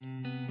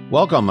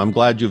Welcome. I'm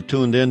glad you've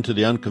tuned in to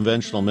the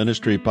Unconventional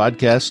Ministry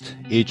Podcast.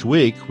 Each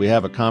week, we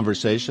have a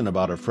conversation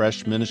about a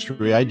fresh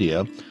ministry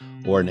idea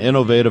or an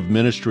innovative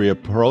ministry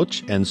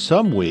approach, and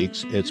some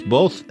weeks, it's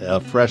both a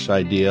fresh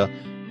idea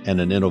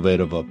and an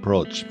innovative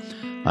approach.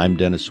 I'm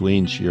Dennis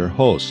Wiensch, your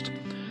host.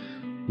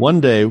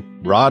 One day,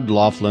 Rod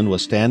Laughlin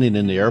was standing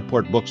in the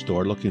airport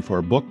bookstore looking for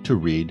a book to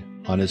read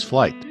on his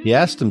flight. He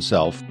asked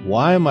himself,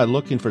 why am I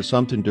looking for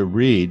something to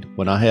read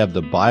when I have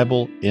the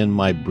Bible in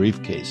my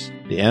briefcase?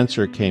 The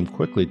answer came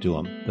quickly to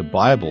him. The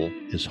Bible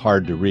is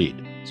hard to read.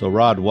 So,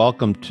 Rod,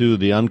 welcome to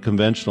the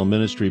Unconventional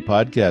Ministry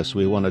Podcast.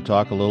 We want to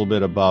talk a little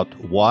bit about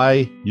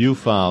why you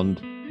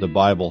found the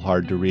Bible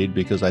hard to read,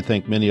 because I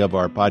think many of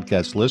our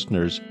podcast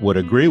listeners would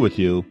agree with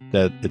you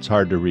that it's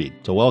hard to read.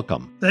 So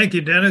welcome. Thank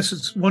you, Dennis.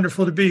 It's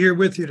wonderful to be here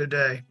with you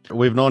today.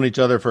 We've known each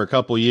other for a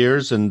couple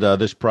years, and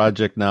this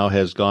project now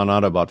has gone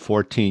on about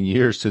 14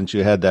 years since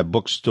you had that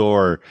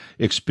bookstore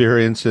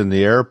experience in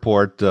the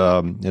airport.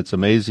 It's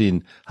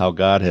amazing how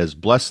God has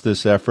blessed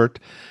this effort,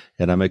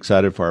 and I'm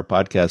excited for our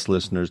podcast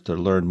listeners to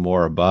learn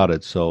more about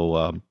it.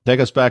 So take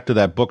us back to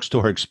that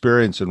bookstore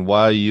experience and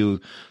why you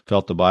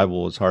felt the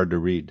Bible was hard to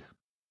read.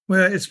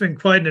 Well, it's been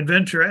quite an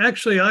adventure.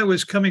 Actually, I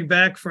was coming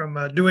back from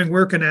doing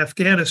work in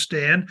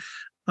Afghanistan.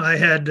 I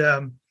had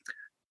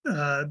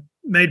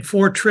made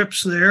 4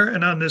 trips there,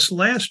 and on this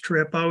last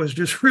trip, I was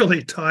just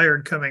really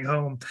tired coming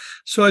home.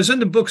 So I was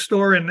in the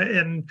bookstore,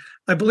 in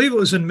I believe it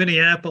was in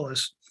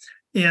Minneapolis,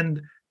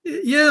 and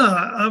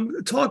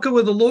I'm talking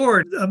with the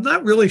Lord. I'm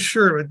not really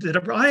sure.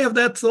 Did I have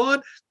that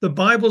thought? The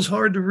Bible's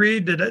hard to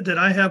read. Did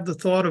I have the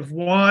thought of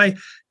why?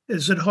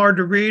 Is it hard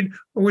to read?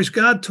 Or was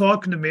God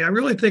talking to me? I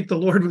really think the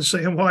Lord was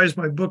saying, why is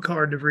my book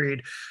hard to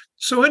read?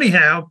 So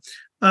anyhow,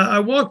 I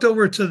walked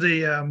over to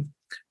the,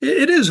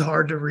 it is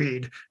hard to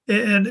read.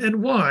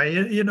 And why?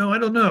 I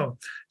don't know.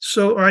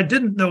 Or I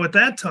didn't know at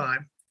that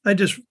time. I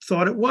just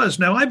thought it was.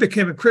 Now, I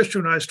became a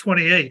Christian when I was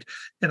 28,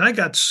 and I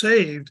got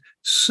saved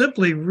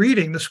simply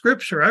reading the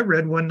scripture. I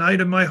read one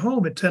night in my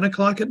home at 10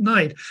 o'clock at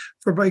night.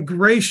 For by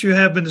grace you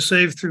have been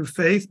saved through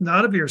faith,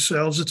 not of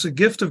yourselves. It's a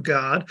gift of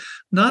God,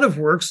 not of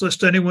works,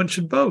 lest anyone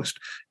should boast.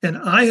 And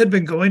I had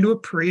been going to a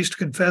priest,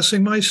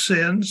 confessing my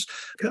sins.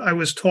 I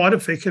was taught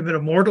if they commit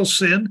a mortal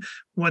sin,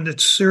 one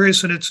that's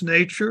serious in its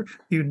nature,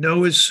 you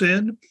know is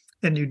sin,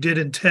 and you did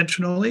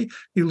intentionally,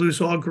 you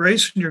lose all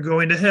grace and you're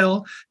going to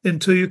hell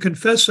until you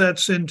confess that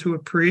sin to a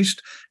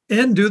priest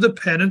and do the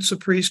penance the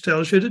priest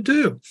tells you to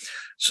do.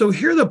 So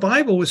here the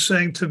Bible was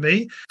saying to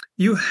me,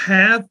 you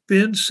have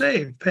been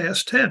saved,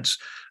 past tense.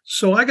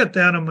 So I got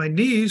down on my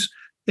knees,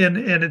 and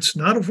it's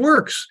not of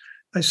works.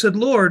 I said,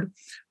 Lord,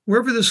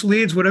 wherever this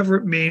leads, whatever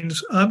it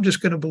means, I'm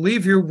just going to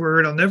believe your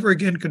word. I'll never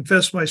again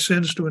confess my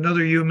sins to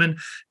another human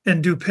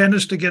and do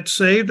penance to get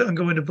saved. I'm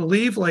going to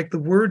believe, like the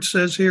word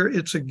says here,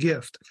 it's a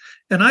gift.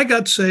 And I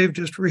got saved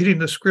just reading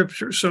the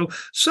scripture. So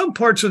some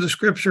parts of the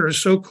scripture are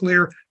so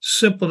clear,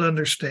 simple to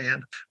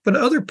understand, but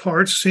other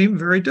parts seem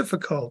very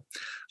difficult.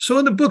 So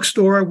in the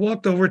bookstore, I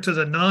walked over to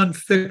the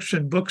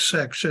nonfiction book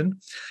section,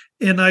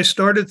 and I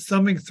started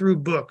thumbing through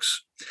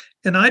books.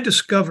 And I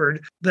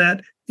discovered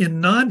that in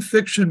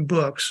nonfiction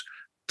books,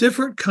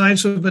 different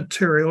kinds of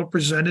material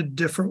presented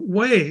different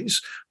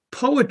ways.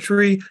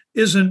 Poetry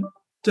isn't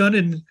done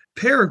in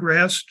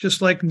paragraphs,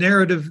 just like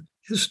narrative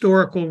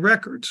historical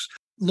records.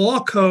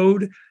 Law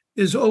code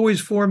is always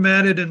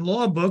formatted in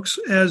law books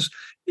as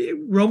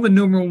Roman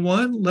numeral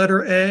 1,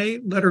 letter A,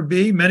 letter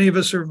B. Many of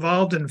us are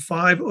involved in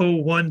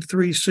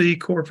 5013C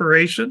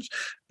corporations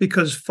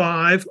because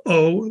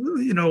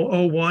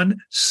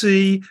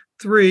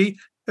 5001C3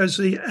 as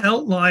the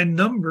outline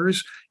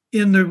numbers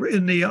in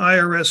the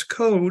IRS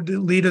code that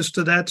lead us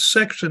to that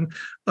section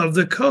of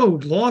the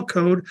code. Law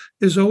code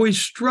is always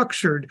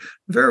structured,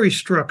 very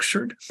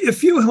structured.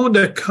 If you owned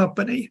a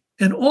company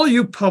and all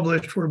you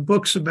published were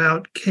books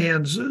about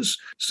Kansas,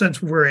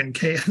 since we're in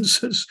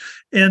Kansas,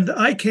 and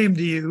I came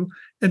to you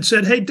and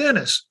said, hey,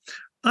 Dennis,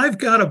 I've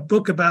got a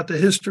book about the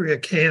history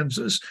of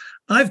Kansas.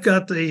 I've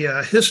got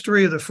the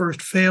history of the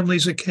first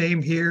families that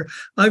came here.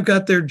 I've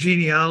got their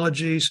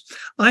genealogies.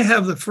 I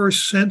have the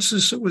first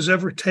census that was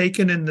ever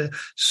taken in the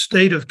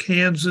state of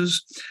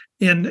Kansas.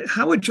 And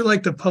how would you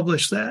like to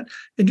publish that?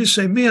 And you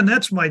say, man,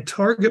 that's my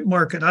target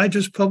market. I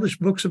just publish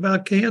books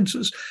about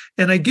Kansas.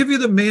 And I give you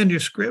the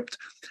manuscript,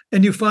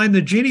 and you find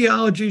the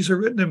genealogies are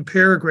written in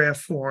paragraph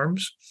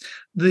forms.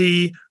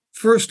 The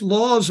first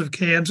laws of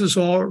Kansas,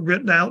 all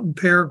written out in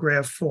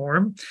paragraph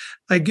form.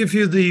 I give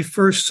you the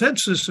first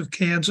census of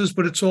Kansas,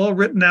 but it's all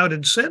written out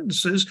in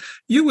sentences.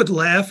 You would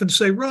laugh and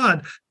say,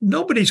 Rod,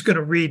 nobody's going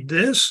to read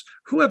this.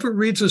 Whoever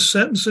reads a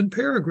sentence in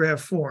paragraph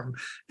form?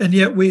 And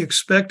yet we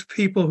expect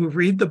people who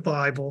read the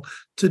Bible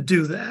to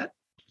do that.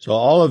 So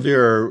all of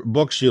your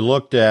books you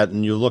looked at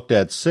and you looked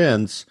at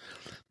since,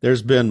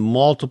 there's been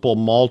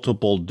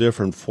multiple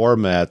different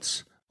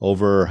formats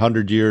over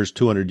 100 years,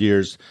 200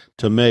 years,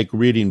 to make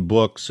reading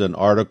books and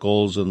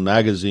articles and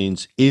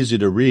magazines easy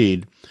to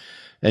read.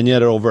 And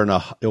yet over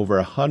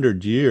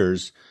 100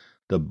 years,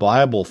 the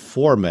Bible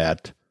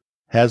format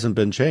hasn't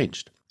been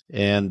changed.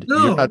 And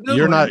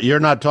you're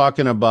not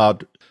talking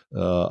about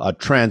a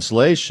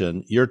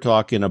translation, you're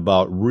talking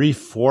about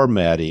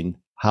reformatting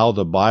how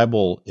the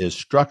Bible is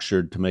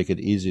structured to make it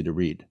easy to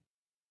read.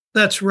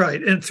 That's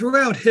right. And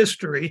throughout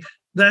history,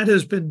 that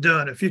has been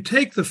done. If you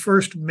take the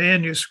first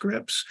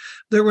manuscripts,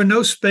 there were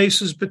no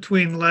spaces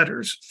between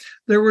letters.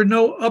 There were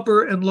no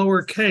upper and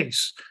lower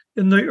case.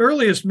 In the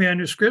earliest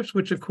manuscripts,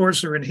 which of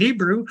course are in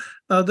Hebrew,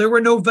 there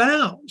were no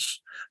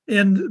vowels.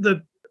 And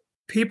the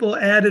people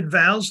added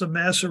vowels, the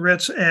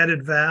Masoretes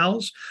added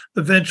vowels.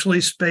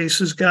 Eventually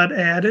spaces got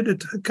added.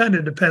 It kind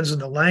of depends on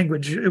the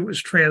language it was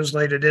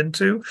translated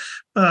into.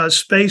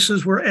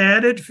 Spaces were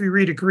added. If you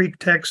read a Greek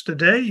text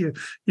today,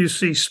 you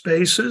see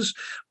spaces.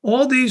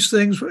 All these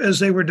things, as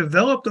they were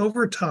developed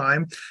over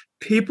time,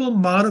 people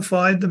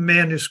modified the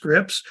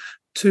manuscripts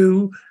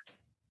to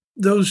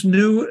those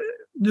new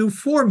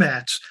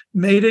formats,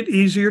 made it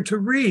easier to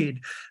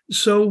read.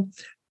 So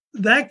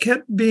that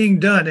kept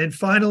being done. And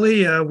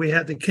finally, we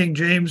had the King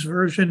James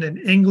Version in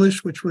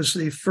English, which was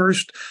the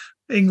first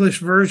English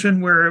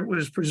version where it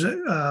was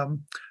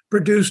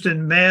produced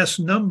in mass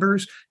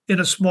numbers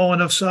in a small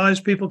enough size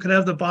people could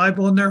have the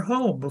Bible in their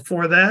home.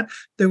 Before that,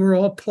 they were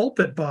all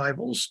pulpit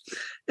Bibles.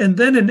 And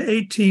then in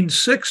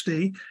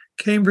 1860,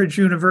 Cambridge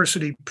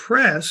University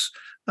Press,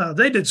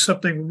 they did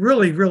something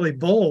really, really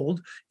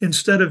bold.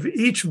 Instead of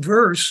each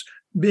verse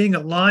being a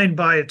line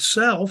by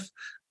itself,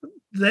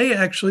 they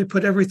actually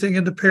put everything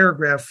into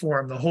paragraph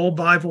form. The whole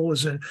Bible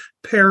was in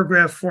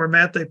paragraph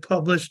format. They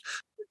published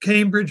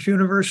Cambridge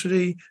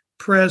University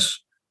Press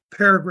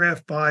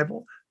Paragraph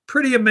Bible.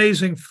 Pretty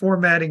amazing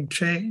formatting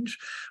change.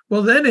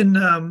 Well, then in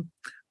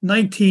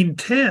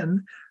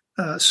 1910,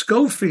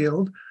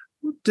 Schofield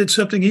did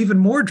something even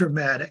more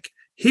dramatic.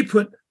 He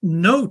put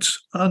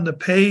notes on the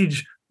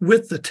page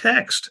with the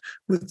text,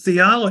 with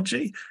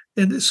theology.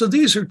 And so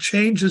these are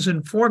changes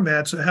in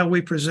formats of how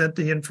we present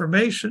the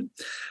information.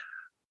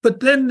 But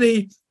then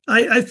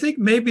I think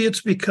maybe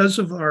it's because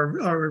of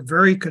our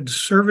very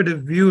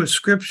conservative view of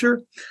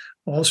Scripture.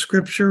 All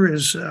Scripture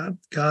is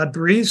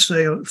God-breathed,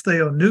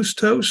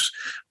 theopneustos,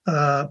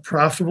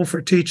 profitable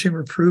for teaching,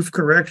 reproof,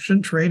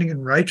 correction, training in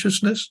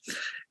righteousness.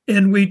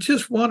 And we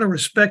just want to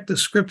respect the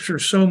Scripture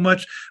so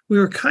much, we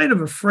were kind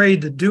of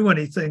afraid to do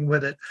anything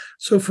with it.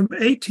 So from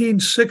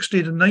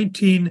 1860 to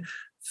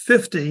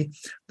 1950,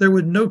 there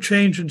was no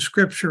change in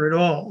Scripture at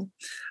all.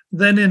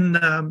 Then in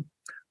the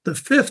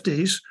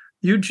 50s,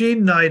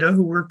 Eugene Nida,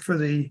 who worked for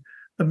the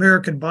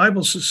American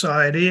Bible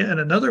Society, and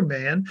another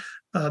man,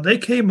 they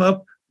came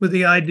up with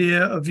the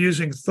idea of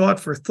using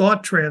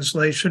thought-for-thought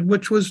translation,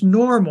 which was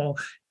normal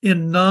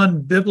in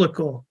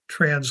non-biblical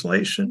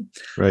translation.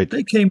 Right.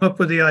 They came up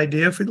with the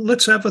idea of,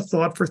 let's have a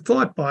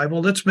thought-for-thought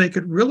Bible. Let's make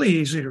it really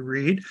easy to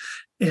read.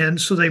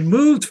 And so they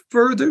moved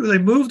further. They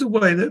moved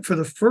away for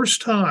the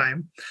first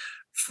time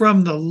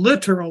from the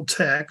literal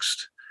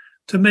text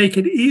to make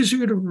it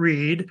easier to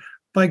read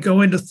by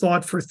going to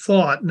thought for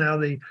thought. Now,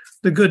 the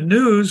good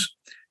news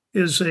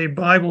is a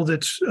Bible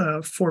that's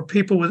for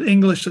people with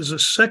English as a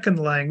second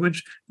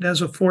language. It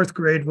has a fourth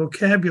grade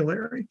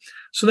vocabulary.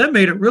 So that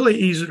made it really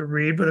easy to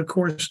read, but of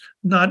course,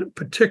 not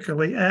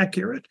particularly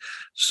accurate.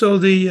 So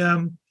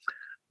the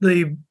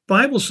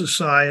Bible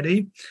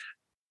Society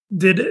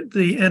did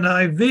the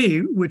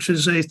NIV, which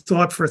is a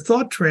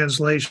thought-for-thought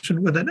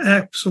translation with an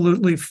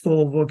absolutely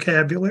full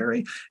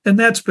vocabulary. And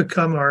that's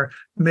become our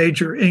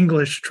major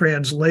English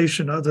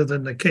translation other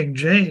than the King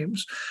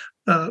James.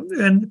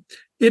 And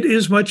it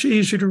is much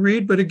easier to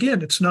read, but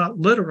again, it's not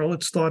literal,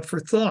 it's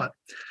thought-for-thought.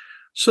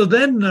 So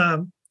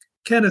then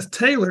Kenneth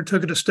Taylor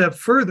took it a step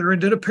further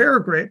and did a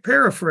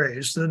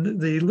paraphrase,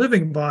 the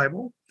Living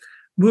Bible,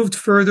 moved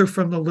further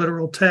from the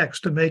literal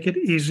text to make it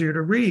easier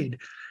to read.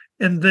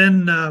 And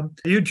then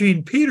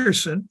Eugene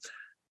Peterson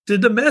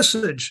did the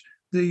Message,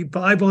 the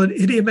Bible in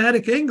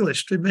idiomatic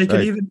English, to make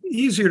it even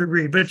easier to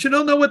read. But you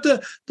don't know what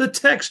the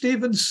text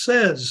even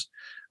says.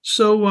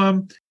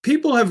 So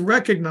people have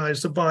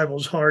recognized the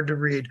Bible's hard to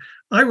read.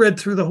 I read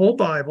through the whole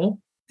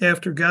Bible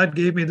after God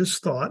gave me this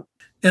thought,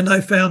 and I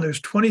found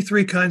there's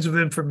 23 kinds of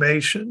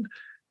information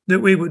that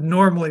we would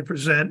normally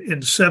present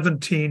in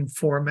 17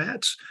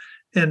 formats.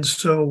 And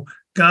so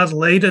God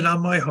laid it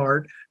on my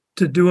heart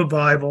to do a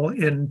Bible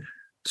in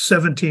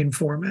 17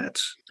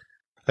 formats.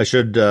 I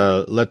should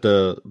let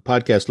the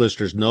podcast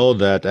listeners know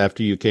that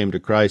after you came to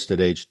Christ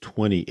at age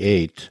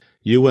 28,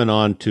 you went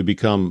on to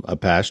become a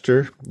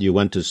pastor. You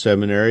went to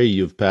seminary.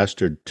 You've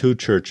pastored 2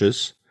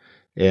 churches,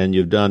 and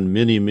you've done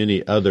many,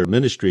 many other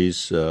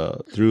ministries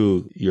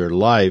through your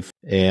life.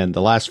 And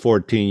the last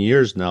 14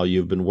 years now,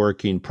 you've been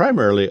working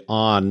primarily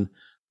on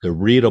the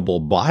Readable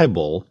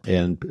Bible.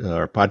 And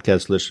our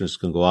podcast listeners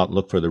can go out and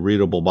look for the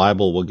Readable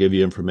Bible. We'll give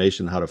you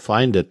information how to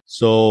find it.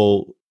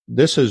 So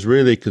this has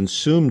really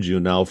consumed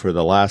you now for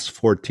the last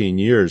 14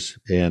 years,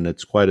 and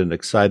it's quite an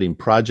exciting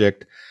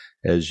project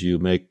as you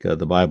make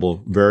the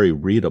Bible very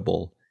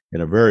readable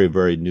in a very,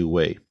 very new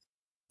way.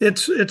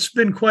 It's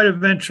been quite a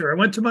venture. I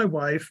went to my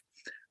wife.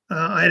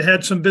 I had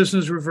had some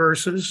business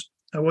reverses.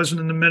 I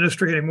wasn't in the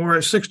ministry anymore. I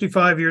was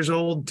 65 years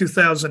old in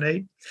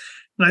 2008.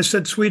 And I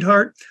said,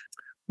 sweetheart,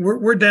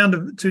 we're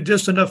down to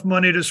just enough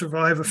money to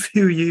survive a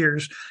few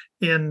years.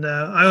 and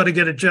I ought to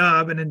get a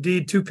job. And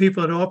indeed, two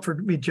people had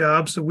offered me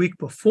jobs the week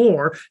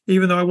before,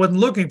 even though I wasn't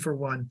looking for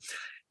one.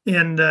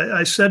 And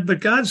I said, but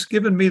God's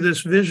given me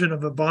this vision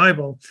of a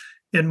Bible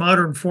in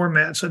modern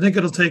formats. I think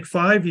it'll take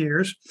 5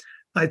 years.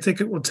 I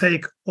think it will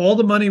take all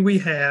the money we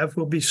have.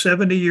 We'll be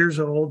 70 years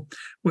old.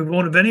 We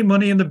won't have any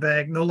money in the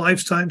bank, no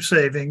lifetime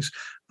savings,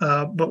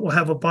 but we'll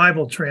have a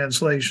Bible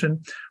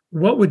translation.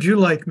 What would you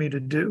like me to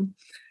do?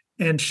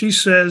 And she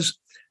says,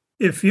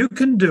 if you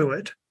can do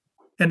it,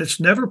 and it's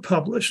never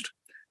published,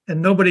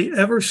 and nobody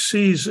ever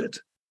sees it,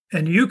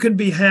 and you can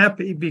be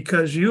happy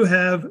because you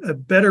have a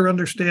better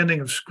understanding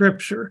of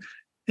Scripture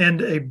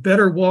and a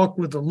better walk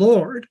with the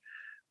Lord,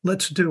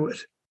 let's do it.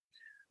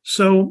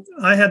 So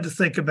I had to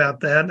think about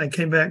that, and I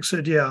came back and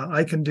said, yeah,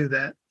 I can do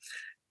that.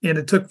 And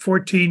it took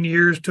 14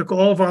 years, took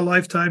all of our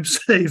lifetime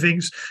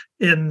savings,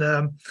 and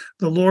the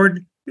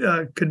Lord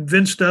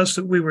convinced us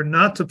that we were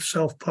not to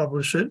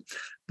self-publish it,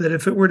 that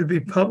if it were to be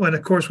published, and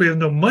of course we have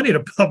no money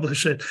to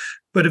publish it,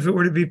 but if it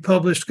were to be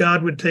published,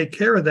 God would take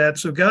care of that.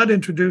 So God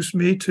introduced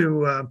me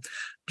to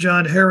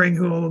John Herring,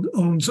 who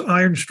owns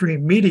Iron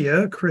Stream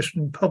Media, a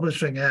Christian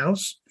publishing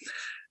house,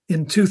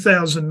 in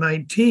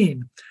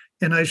 2019.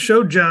 And I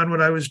showed John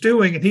what I was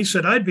doing, and he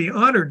said, I'd be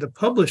honored to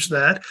publish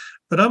that,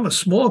 but I'm a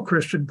small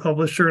Christian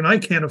publisher and I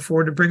can't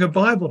afford to bring a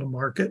Bible to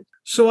market.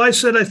 So I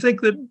said, I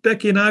think that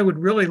Becky and I would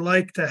really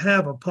like to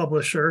have a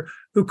publisher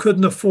who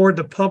couldn't afford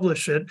to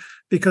publish it,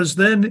 because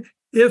then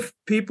if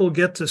people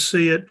get to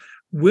see it,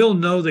 we'll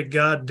know that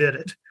God did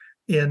it.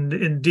 And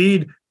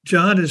indeed,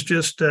 John has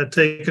just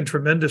taken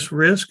tremendous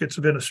risk. It's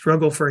been a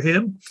struggle for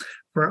him,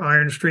 for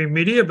Iron Stream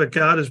Media, but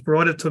God has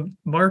brought it to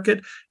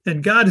market,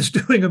 and God is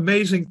doing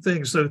amazing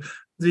things.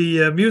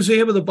 The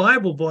Museum of the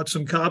Bible bought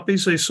some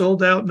copies. They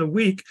sold out in a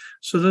week.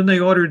 So then they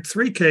ordered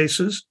 3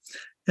 cases,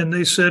 and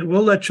they said,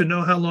 we'll let you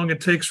know how long it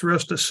takes for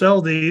us to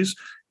sell these,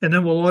 and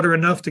then we'll order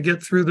enough to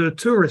get through the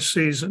tourist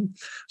season.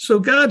 So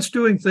God's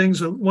doing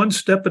things one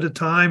step at a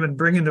time and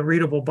bringing the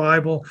Readable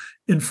Bible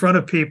in front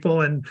of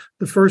people. And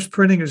the first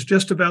printing is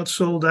just about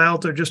sold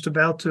out. They're just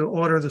about to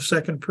order the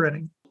second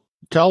printing.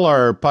 Tell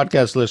our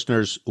podcast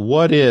listeners,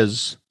 what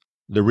is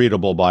the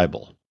Readable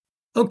Bible?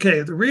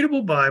 Okay, the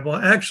Readable Bible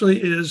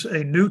actually is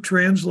a new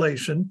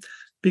translation,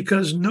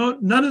 because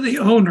none of the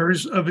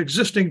owners of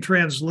existing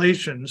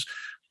translations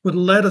would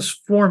let us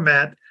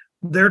format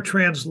their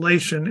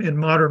translation in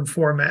modern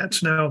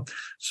formats. Now,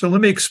 so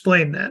let me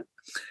explain that.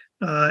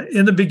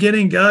 In the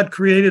beginning, God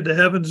created the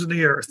heavens and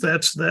the earth.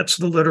 That's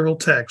the literal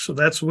text. So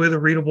that's the way the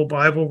Readable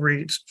Bible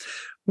reads.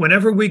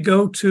 Whenever we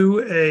go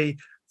to a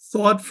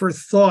thought for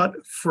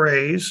thought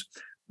phrase,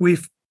 we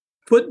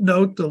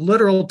footnote the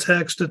literal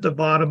text at the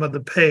bottom of the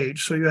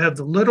page. So you have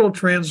the literal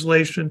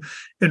translation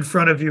in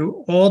front of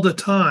you all the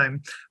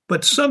time,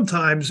 but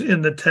sometimes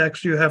in the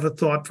text you have a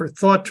thought for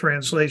thought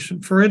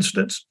translation. For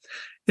instance,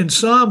 in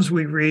Psalms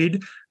we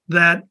read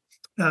that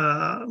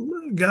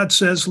God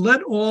says,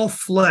 let all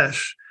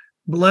flesh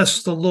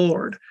bless the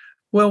Lord.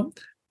 Well,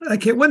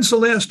 when's the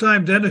last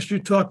time, Dennis, you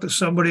talked to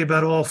somebody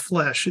about all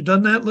flesh? You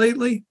done that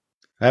lately?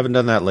 I haven't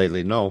done that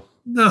lately, no.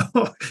 No,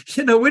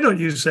 we don't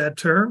use that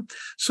term.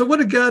 So what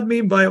did God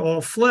mean by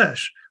all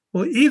flesh?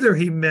 Well, either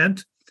he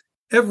meant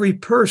every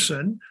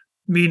person,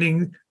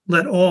 meaning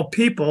let all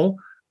people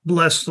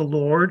bless the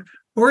Lord,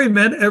 or he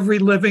meant every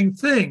living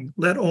thing,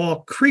 let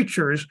all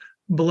creatures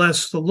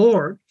bless the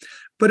Lord.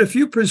 But if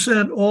you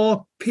present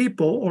all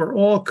people or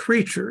all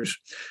creatures,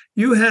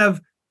 you have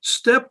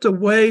stepped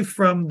away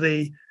from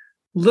the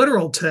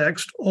literal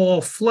text, all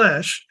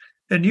flesh,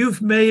 and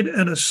you've made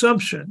an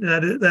assumption.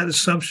 That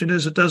assumption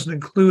is it doesn't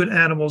include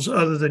animals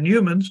other than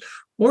humans,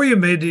 or you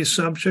made the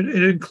assumption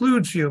it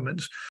includes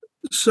humans.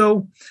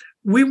 So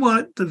we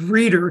want the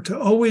reader to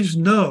always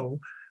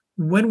know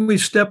when we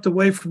stepped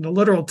away from the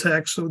literal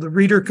text, so the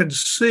reader can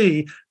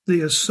see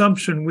the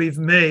assumption we've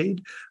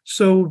made.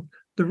 So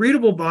the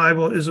Readable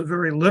Bible is a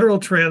very literal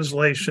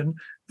translation.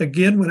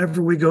 Again,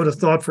 whenever we go to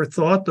thought for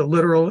thought, the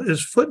literal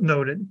is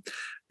footnoted.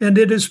 And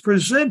it is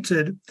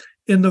presented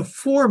in the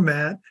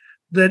format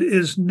that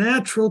is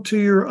natural to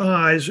your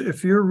eyes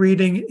if you're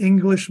reading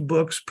English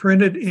books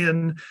printed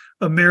in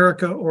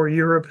America or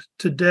Europe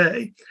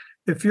today.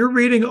 If you're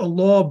reading a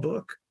law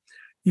book,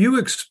 you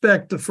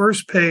expect the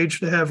first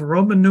page to have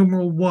Roman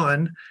numeral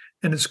 1,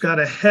 and it's got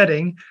a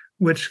heading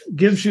which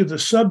gives you the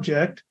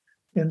subject.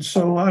 And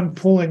so I'm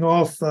pulling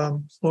off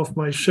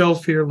my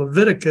shelf here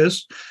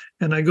Leviticus,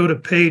 and I go to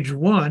page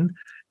 1,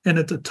 and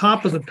at the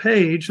top of the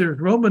page, there's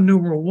Roman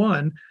numeral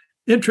 1,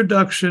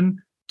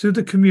 introduction to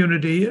the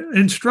community,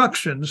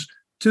 instructions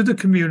to the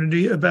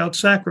community about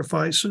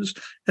sacrifices.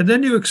 And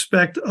then you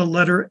expect a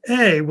letter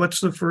A. What's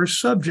the first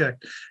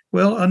subject?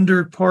 Well,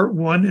 under part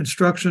 1,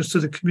 instructions to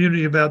the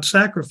community about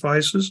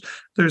sacrifices,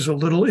 there's a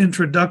little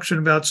introduction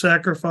about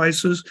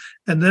sacrifices,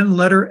 and then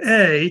letter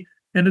A,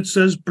 and it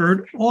says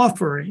burnt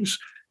offerings.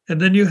 And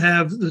then you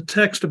have the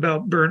text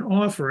about burnt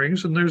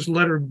offerings, and there's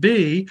letter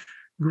B,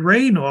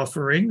 grain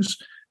offerings.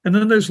 And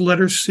then there's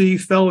letter C,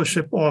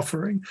 fellowship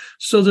offering.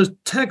 So the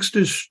text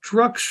is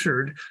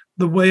structured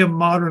the way a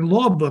modern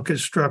law book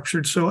is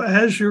structured. So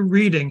as you're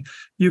reading,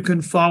 you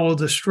can follow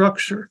the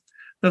structure.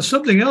 Now,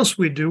 something else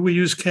we do, we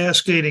use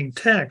cascading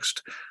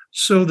text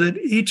so that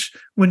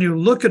when you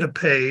look at a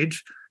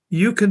page,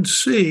 you can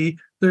see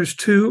there's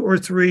 2 or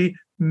 3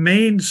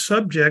 main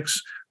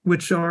subjects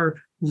which are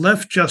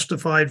left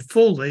justified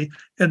fully,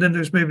 and then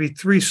there's maybe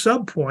 3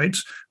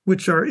 subpoints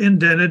which are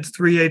indented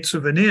 3/8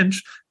 of an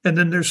inch, and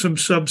then there's some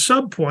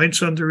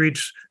subpoints under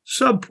each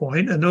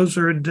subpoint, and those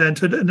are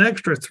indented an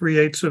extra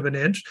 3/8 of an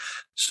inch.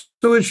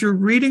 So as you're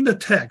reading the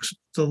text,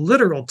 the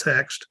literal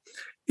text,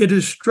 it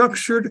is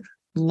structured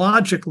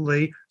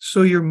logically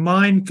so your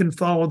mind can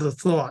follow the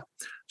thought.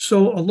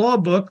 So a law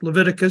book,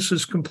 Leviticus,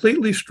 is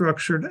completely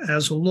structured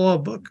as a law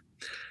book.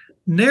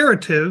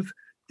 Narrative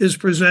is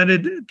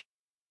presented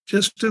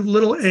just a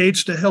little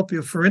aids to help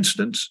you. For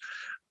instance,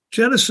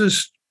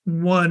 Genesis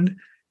 1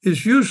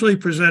 is usually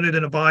presented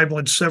in a Bible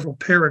in several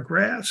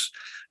paragraphs.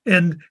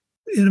 And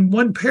in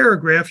one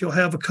paragraph, you'll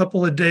have a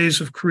couple of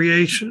days of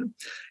creation.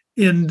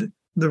 In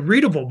the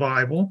Readable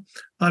Bible,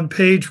 on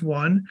page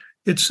 1,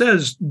 it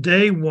says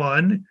day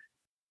 1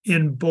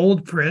 in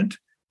bold print,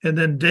 and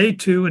then day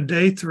 2 and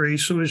day 3.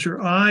 So as your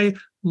eye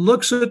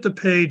looks at the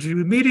page, you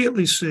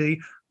immediately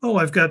see, oh,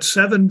 I've got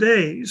 7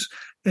 days.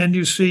 And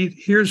you see,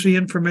 here's the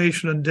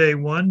information on day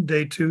 1,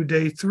 day 2,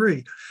 day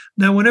 3.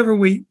 Now, whenever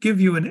we give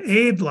you an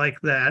aid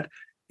like that,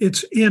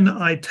 it's in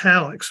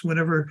italics.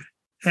 Whenever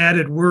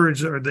added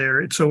words are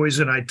there, it's always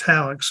in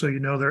italics, so you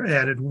know they're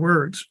added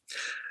words.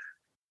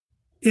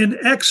 In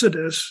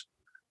Exodus,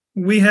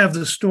 we have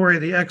the story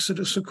of the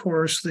Exodus, of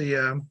course,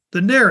 the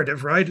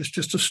narrative, right? It's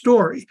just a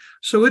story.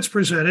 So it's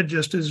presented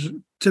just as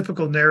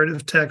typical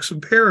narrative text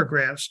and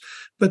paragraphs.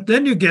 But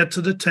then you get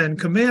to the 10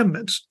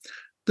 Commandments.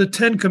 The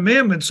 10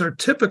 Commandments are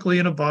typically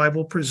in a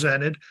Bible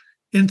presented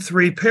in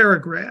 3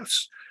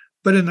 paragraphs.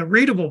 But in the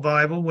Readable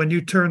Bible, when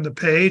you turn the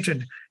page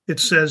and it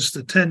says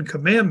the 10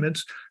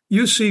 Commandments,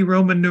 you see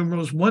Roman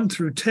numerals 1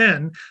 through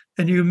 10,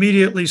 and you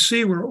immediately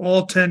see where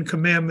all 10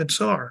 commandments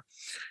are.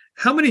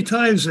 How many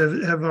times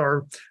have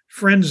our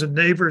friends and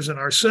neighbors and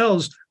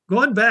ourselves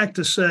gone back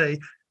to say,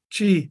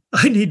 gee,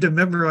 I need to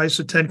memorize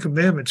the 10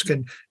 Commandments.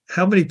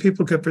 How many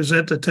people can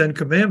present the 10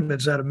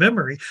 Commandments out of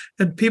memory?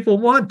 And people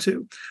want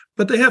to,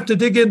 but they have to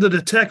dig into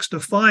the text to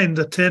find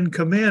the 10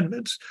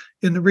 Commandments.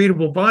 In the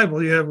Readable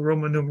Bible, you have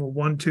Roman numeral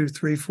 1, 2,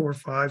 3, 4,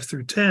 5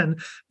 through 10.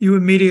 You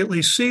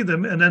immediately see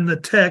them, and then the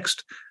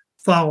text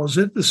follows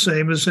it the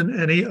same as in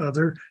any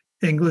other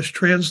English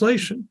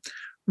translation.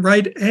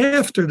 Right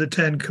after the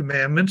 10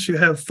 Commandments, you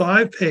have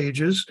 5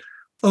 pages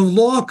of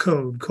law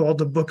code called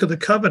the Book of the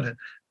Covenant.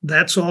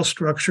 That's all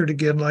structured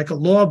again like a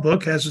law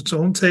book, has its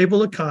own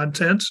table of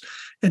contents,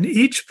 and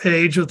each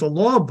page of the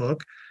law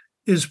book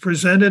is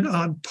presented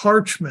on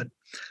parchment.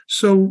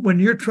 So when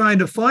you're trying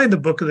to find the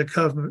Book of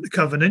the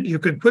Covenant, you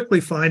can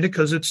quickly find it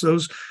because it's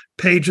those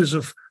pages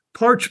of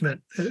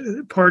parchment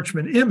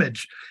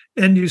image,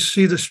 and you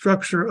see the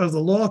structure of the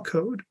law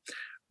code.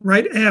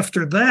 Right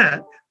after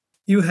that,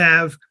 you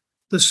have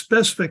the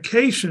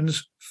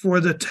specifications for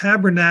the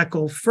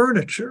tabernacle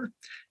furniture.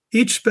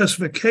 Each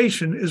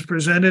specification is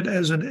presented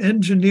as an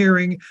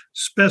engineering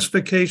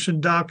specification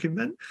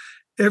document.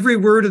 Every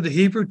word of the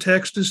Hebrew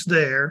text is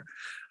there,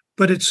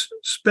 but it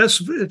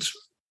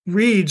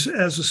reads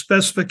as a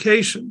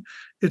specification.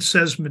 It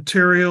says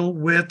material,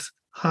 width,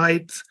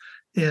 height,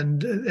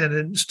 and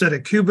instead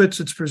of cubits,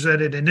 it's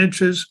presented in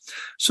inches.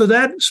 So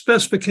that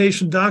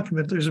specification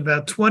document, there's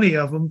about 20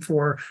 of them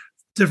for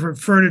different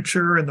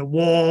furniture and the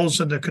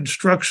walls and the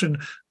construction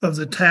of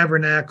the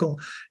tabernacle.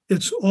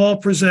 It's all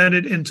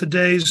presented in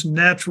today's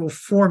natural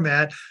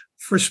format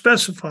for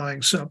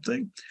specifying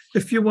something.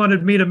 If you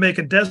wanted me to make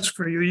a desk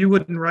for you, you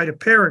wouldn't write a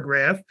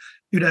paragraph.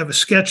 You'd have a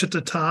sketch at the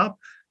top,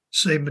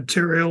 say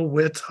material,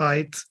 width,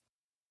 height,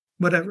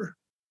 whatever.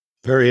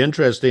 Very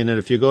interesting. And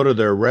if you go to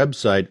their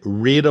website,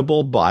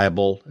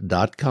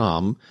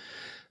 readablebible.com,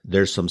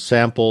 there's some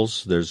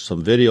samples, there's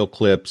some video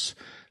clips.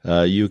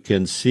 You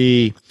can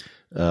see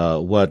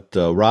what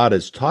Rod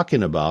is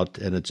talking about,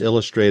 and it's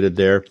illustrated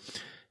there.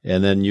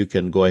 And then you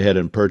can go ahead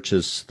and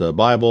purchase the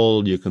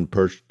Bible. You can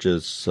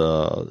purchase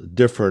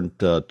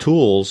different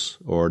tools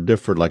or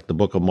different, like the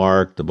Book of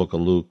Mark, the Book of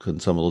Luke, and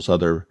some of those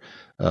other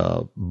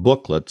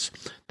booklets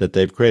that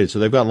they've created. So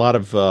they've got a lot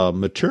of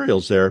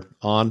materials there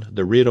on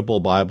the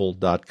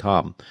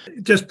readablebible.com.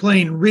 Just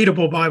plain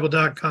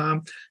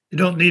readablebible.com. You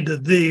don't need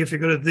the. If you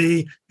go to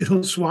the,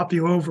 it'll swap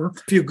you over.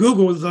 If you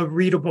Google the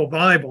Readable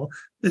Bible,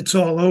 it's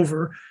all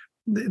over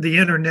the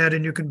internet,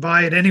 and you can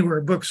buy it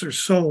anywhere books are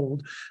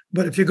sold.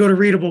 But if you go to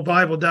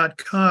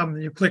readablebible.com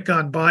and you click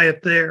on buy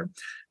it there,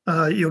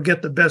 you'll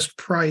get the best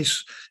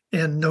price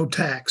and no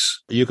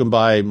tax. You can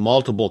buy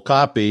multiple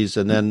copies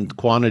and then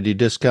quantity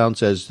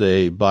discounts as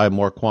they buy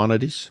more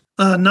quantities?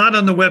 Not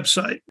on the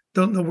website.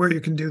 Don't know where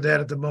you can do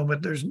that at the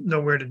moment. There's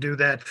nowhere to do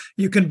that.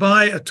 You can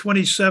buy a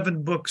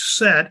 27-book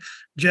set.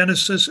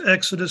 Genesis,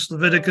 Exodus,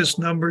 Leviticus,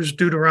 Numbers,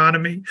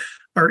 Deuteronomy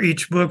are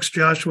each books.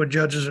 Joshua,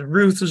 Judges, and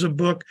Ruth is a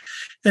book.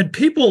 And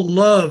people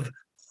love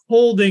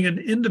holding an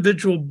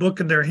individual book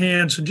in their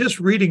hands and just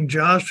reading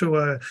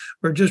Joshua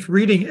or just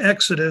reading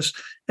Exodus.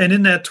 And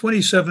in that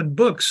 27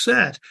 book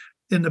set,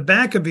 in the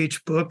back of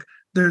each book,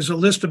 there's a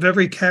list of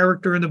every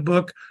character in the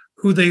book,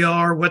 who they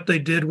are, what they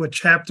did, what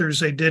chapters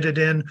they did it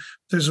in.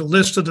 There's a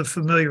list of the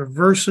familiar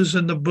verses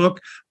in the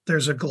book.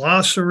 There's a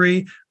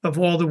glossary of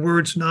all the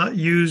words not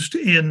used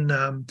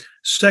in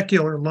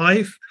secular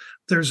life.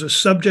 There's a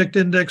subject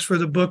index for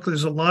the book.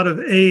 There's a lot of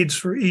aids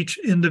for each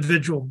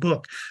individual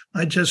book.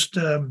 I just,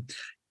 the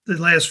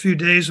last few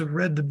days, have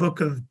read the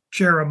book of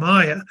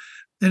Jeremiah,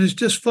 and it's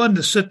just fun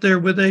to sit there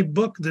with a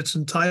book that's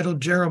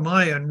entitled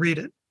Jeremiah and read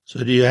it.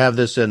 So do you have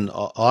this in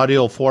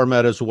audio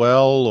format as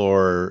well,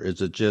 or is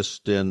it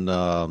just in...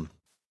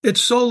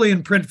 It's solely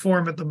in print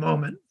form at the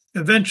moment.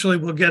 Eventually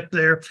we'll get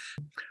there.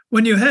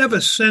 When you have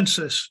a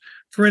census,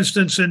 for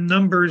instance, in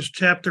Numbers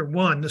chapter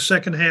 1, the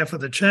second half of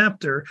the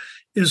chapter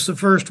is the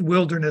first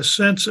wilderness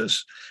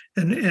census.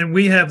 And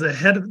we have the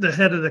head of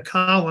the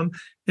column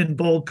in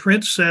bold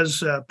print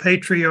says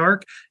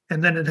patriarch,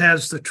 and then it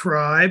has the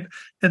tribe.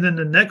 And then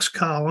the next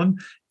column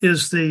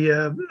is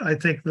I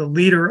think the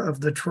leader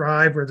of the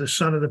tribe or the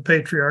son of the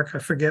patriarch, I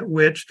forget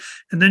which.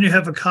 And then you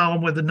have a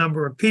column with the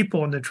number of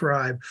people in the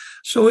tribe.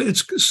 So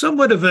it's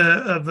somewhat of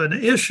an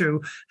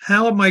issue.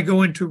 How am I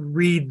going to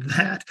read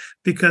that?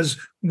 Because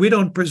we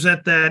don't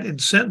present that in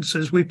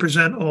sentences. We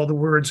present all the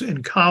words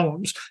in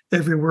columns.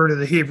 Every word of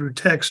the Hebrew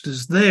text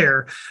is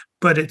there,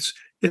 but it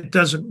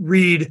doesn't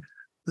read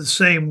the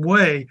same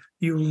way.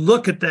 You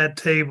look at that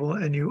table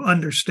and you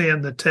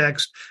understand the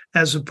text,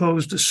 as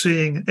opposed to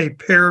seeing a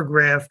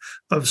paragraph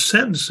of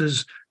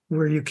sentences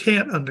where you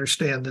can't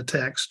understand the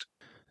text.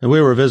 And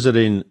we were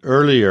visiting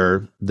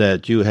earlier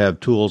that you have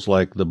tools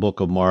like the Book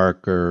of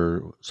Mark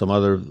or some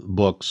other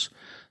books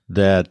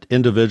that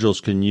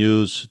individuals can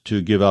use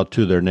to give out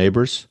to their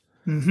neighbors.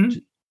 Mm-hmm.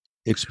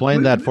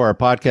 Explain that for our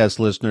podcast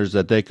listeners,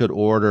 that they could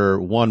order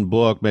one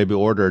book, maybe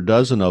order a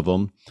dozen of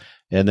them,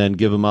 and then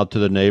give them out to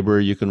the neighbor.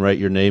 You can write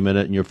your name in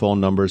it and your phone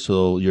number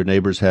so your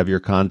neighbors have your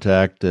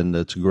contact, and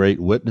it's a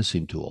great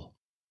witnessing tool.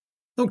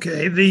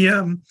 Okay.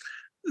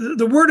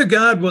 The word of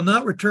God will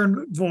not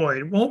return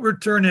void, won't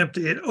return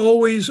empty. It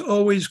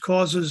always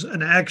causes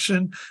an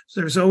action.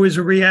 There's always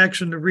a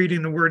reaction to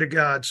reading the word of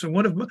God. So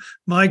one of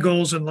my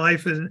goals in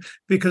life is,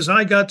 because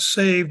I got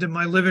saved in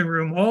my living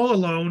room all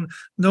alone,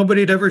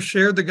 nobody had ever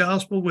shared the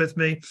gospel with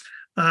me.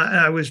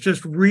 I was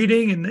just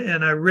reading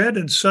and I read,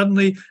 and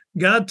suddenly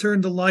God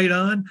turned the light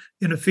on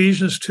in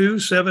Ephesians 2,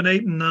 7,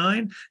 8, and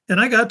 9, and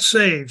I got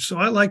saved. So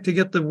I like to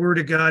get the word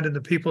of God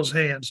into people's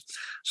hands.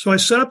 So I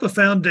set up a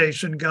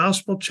foundation,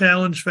 Gospel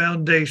Challenge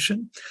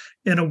Foundation,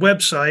 and a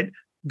website,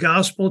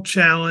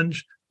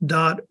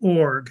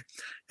 gospelchallenge.org.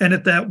 And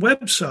at that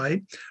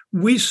website,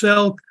 we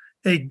sell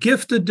a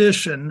gift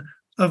edition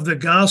of the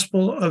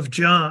Gospel of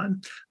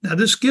John. Now,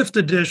 this gift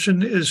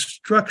edition is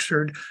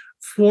structured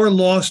for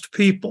lost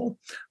people.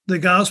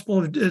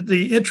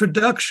 The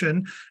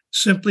introduction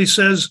simply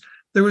says,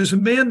 there was a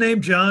man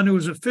named John who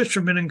was a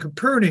fisherman in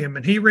Capernaum,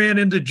 and he ran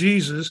into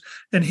Jesus,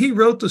 and he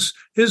wrote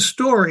his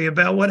story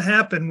about what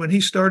happened when he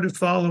started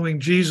following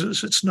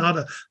Jesus. It's not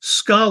a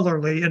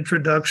scholarly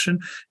introduction.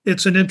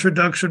 It's an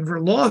introduction for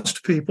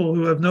lost people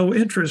who have no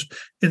interest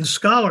in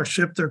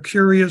scholarship. They're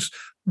curious,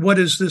 what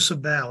is this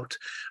about?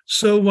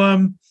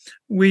 So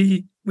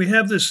we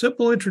have this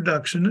simple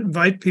introduction,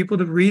 invite people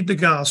to read the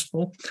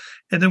gospel.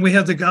 And then we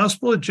have the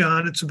Gospel of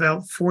John. It's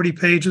about 40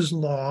 pages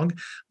long,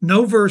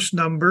 no verse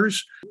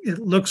numbers. It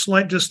looks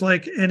just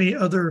like any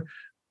other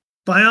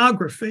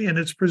biography, and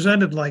it's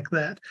presented like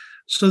that.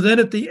 So then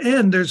at the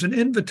end, there's an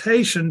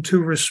invitation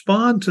to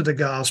respond to the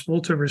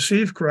gospel, to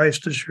receive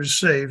Christ as your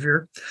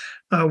Savior.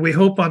 We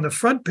hope on the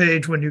front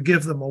page, when you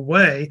give them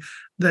away,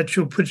 that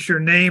you'll put your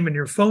name and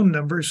your phone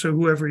number, so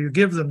whoever you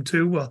give them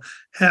to will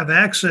have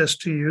access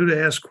to you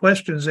to ask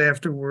questions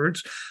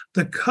afterwards.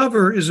 The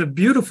cover is a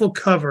beautiful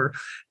cover,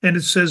 and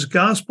it says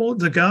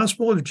the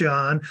Gospel of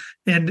John,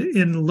 and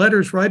in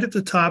letters right at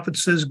the top, it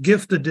says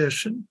gift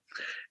edition.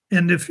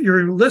 And if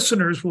your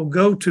listeners will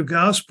go to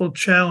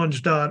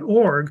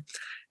gospelchallenge.org,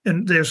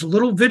 and there's a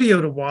little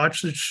video to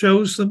watch that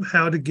shows them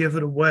how to give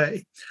it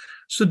away.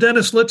 So,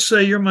 Dennis, let's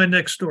say you're my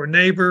next door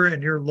neighbor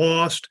and you're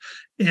lost,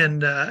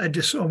 and I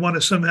want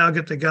to somehow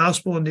get the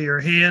gospel into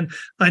your hand.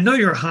 I know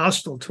you're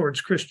hostile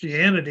towards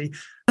Christianity,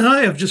 and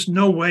I have just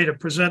no way to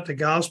present the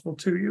gospel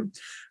to you.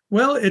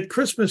 Well, at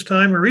Christmas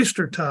time or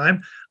Easter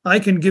time, I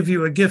can give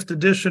you a gift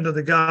edition of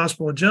the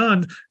Gospel of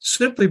John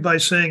simply by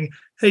saying,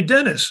 hey,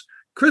 Dennis,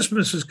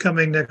 Christmas is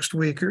coming next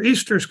week, or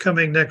Easter's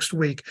coming next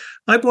week.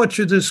 I bought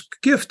you this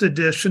gift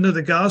edition of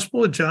the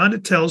Gospel of John.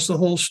 It tells the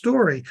whole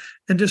story,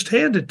 and just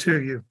hand it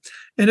to you.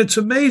 And it's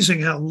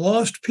amazing how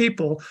lost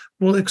people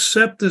will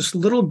accept this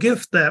little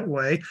gift that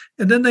way,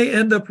 and then they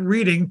end up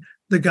reading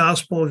the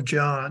Gospel of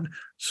John.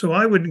 So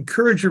I would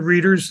encourage your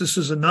readers. This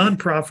is a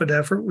nonprofit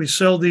effort. We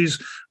sell these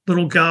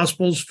little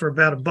Gospels for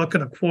about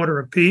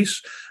 $1.25 a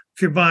piece.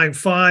 If you're buying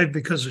 5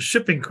 because of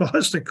shipping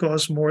costs, it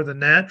costs more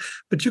than that.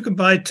 But you can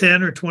buy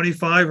 10 or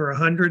 25 or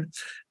 100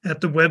 at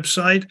the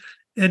website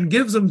and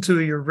give them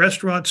to your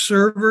restaurant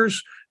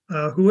servers,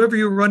 whoever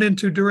you run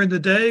into during the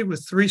day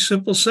with 3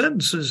 simple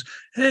sentences.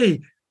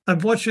 Hey, I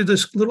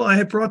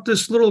had brought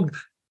this little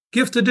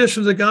gift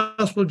edition of the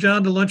Gospel of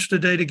John to lunch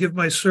today to give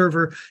my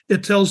server.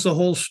 It tells the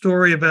whole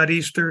story about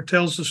Easter,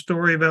 tells the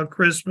story about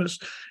Christmas,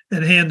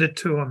 and hand it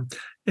to them.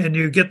 And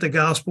you get the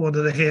gospel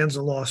into the hands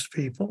of lost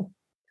people.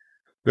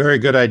 Very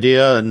good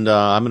idea, and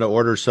I'm going to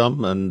order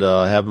some and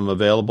have them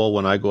available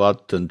when I go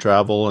out and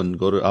travel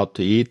and out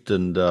to eat.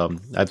 And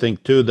I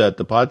think, too, that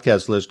the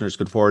podcast listeners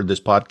could forward this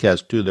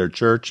podcast to their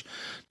church,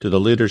 to the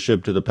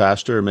leadership, to the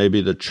pastor.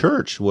 Maybe the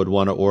church would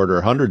want to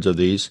order hundreds of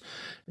these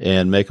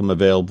and make them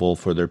available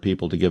for their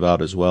people to give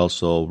out as well.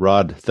 So,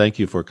 Rod, thank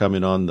you for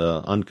coming on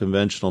the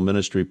Unconventional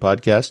Ministry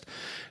podcast.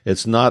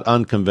 It's not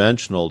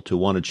unconventional to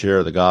want to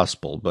share the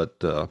gospel, but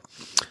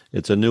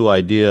it's a new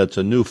idea. It's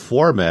a new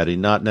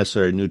formatting, not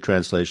necessarily new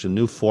translation,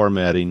 new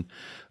formatting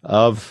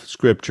of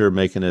Scripture,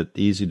 making it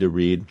easy to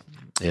read.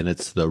 And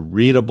it's the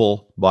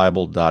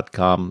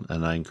readablebible.com,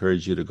 and I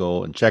encourage you to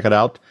go and check it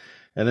out.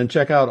 And then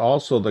check out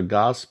also the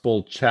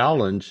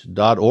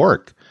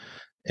gospelchallenge.org.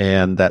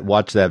 And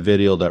watch that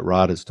video that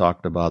Rod has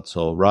talked about.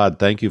 So, Rod,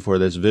 thank you for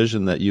this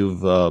vision that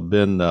you've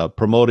been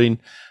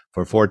promoting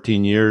for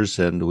 14 years,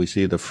 and we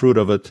see the fruit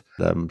of it.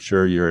 I'm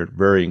sure you're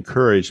very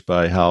encouraged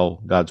by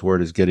how God's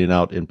Word is getting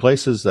out in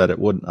places that it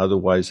wouldn't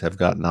otherwise have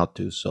gotten out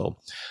to. So,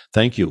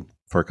 thank you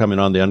for coming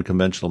on the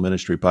Unconventional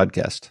Ministry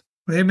podcast.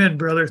 Amen,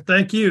 brother.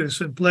 Thank you.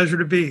 It's a pleasure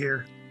to be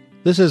here.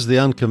 This is the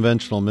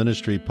Unconventional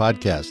Ministry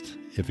podcast.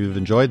 If you've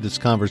enjoyed this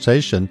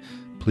conversation,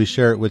 please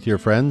share it with your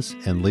friends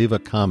and leave a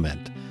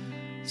comment.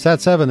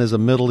 Sat7 is a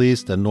Middle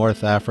East and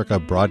North Africa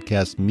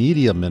broadcast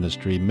media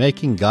ministry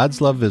making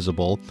God's love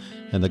visible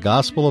and the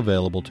gospel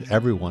available to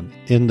everyone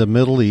in the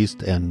Middle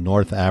East and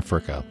North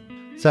Africa.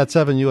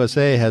 Sat7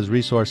 USA has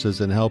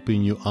resources in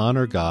helping you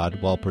honor God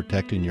while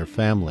protecting your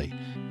family.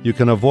 You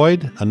can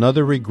avoid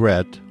another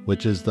regret,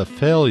 which is the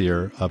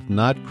failure of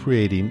not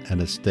creating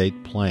an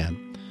estate plan.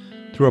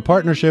 Through a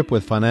partnership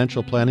with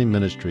Financial Planning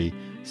Ministry,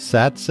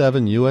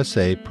 Sat7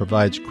 USA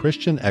provides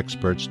Christian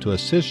experts to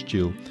assist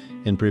you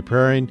in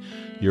preparing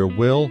your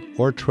will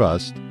or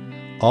trust,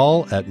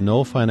 all at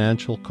no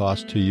financial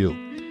cost to you.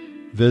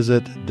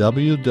 Visit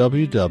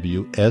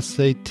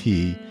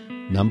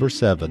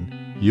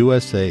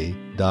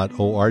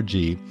www.sat7usa.org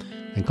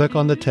and click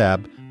on the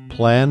tab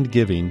Planned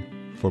Giving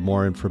for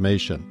more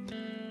information.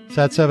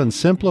 Sat7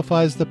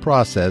 simplifies the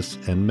process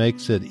and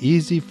makes it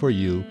easy for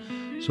you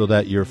so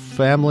that your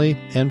family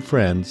and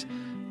friends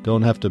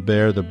don't have to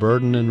bear the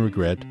burden and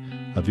regret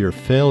of your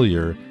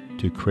failure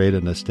to create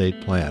an estate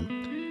plan.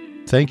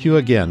 Thank you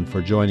again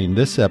for joining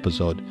this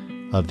episode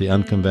of the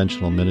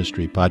Unconventional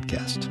Ministry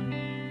podcast.